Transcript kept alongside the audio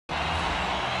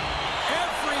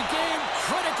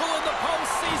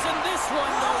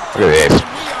Look at this.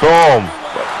 Boom.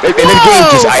 And the game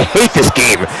just, I hate this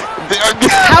game.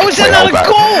 How is that not a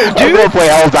goal, dude? I'm gonna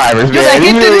play Helldivers, man. Dude, I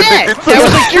hit the net. That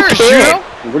was like yours, Judo.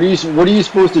 What are you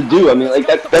supposed to do? I mean, like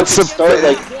that's the start.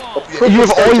 Like you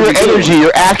have all your energy,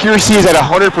 your accuracy is at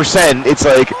 100%. It's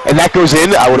like, and that goes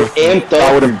in. I would have amped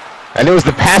up. And it was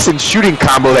the pass and shooting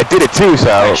combo that did it too. So.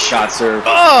 Nice shot, sir.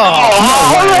 Wow.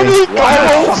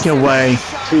 Fucking way.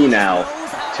 2 now.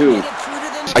 2.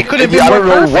 I don't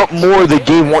know what more the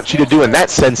game wants you to do in that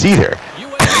sense either.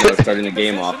 Starting the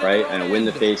game off, right? And win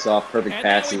the face-off, perfect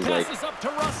passing, like...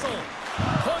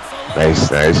 Nice.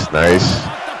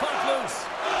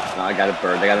 No, I got it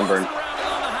burned.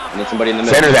 And then somebody in the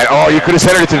middle. Center that. Oh, you could have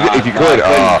centered it to, if you could.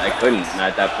 I couldn't. Not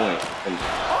at that point.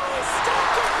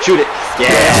 Shoot it.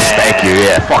 Yeah. Yes, thank you.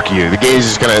 Yeah, fuck you. The game's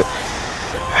just gonna...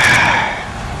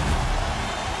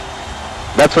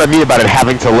 That's what I mean about it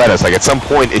having to let us. Like, at some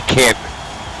point, it can't...